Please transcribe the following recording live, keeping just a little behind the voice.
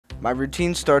My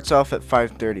routine starts off at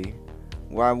 5:30,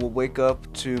 where I will wake up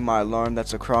to my alarm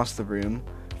that's across the room,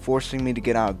 forcing me to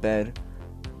get out of bed.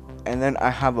 And then I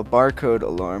have a barcode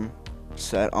alarm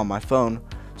set on my phone,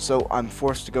 so I'm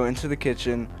forced to go into the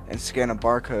kitchen and scan a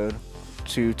barcode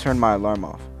to turn my alarm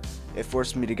off. It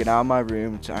forces me to get out of my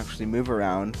room to actually move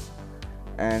around,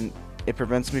 and it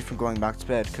prevents me from going back to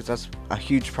bed because that's a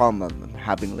huge problem I'm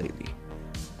having lately.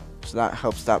 So that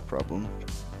helps that problem.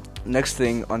 Next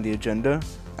thing on the agenda,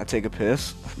 I take a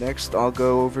piss. Next, I'll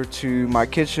go over to my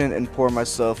kitchen and pour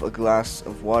myself a glass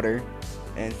of water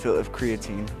and fill it with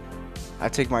creatine. I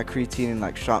take my creatine in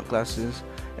like shot glasses.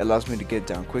 It allows me to get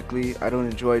down quickly. I don't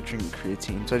enjoy drinking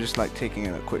creatine, so I just like taking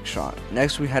in a quick shot.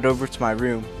 Next, we head over to my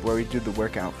room where we do the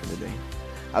workout for the day.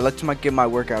 I like to get my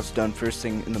workouts done first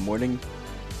thing in the morning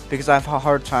because I have a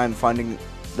hard time finding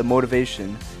the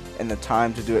motivation and the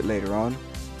time to do it later on.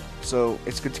 So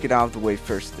it's good to get out of the way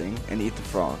first thing and eat the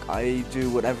frog. I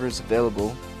do whatever is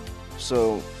available.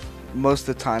 So most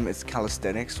of the time it's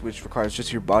calisthenics, which requires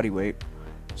just your body weight.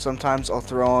 Sometimes I'll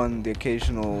throw on the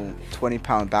occasional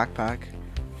 20-pound backpack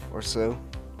or so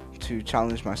to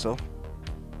challenge myself.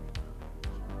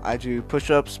 I do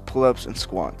push-ups, pull-ups, and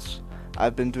squats.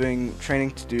 I've been doing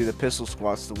training to do the pistol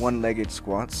squats, the one-legged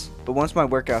squats. But once my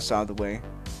workout's out of the way,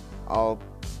 I'll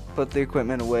put the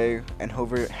equipment away and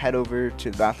head over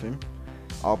to the bathroom.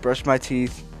 I'll brush my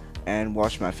teeth and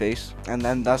wash my face, and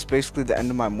then that's basically the end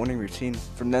of my morning routine.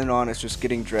 From then on, it's just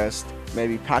getting dressed,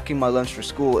 maybe packing my lunch for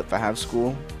school if I have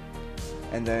school,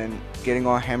 and then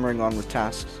hammering on with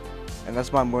tasks. And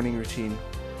that's my morning routine,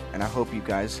 and I hope you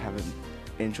guys have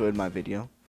enjoyed my video.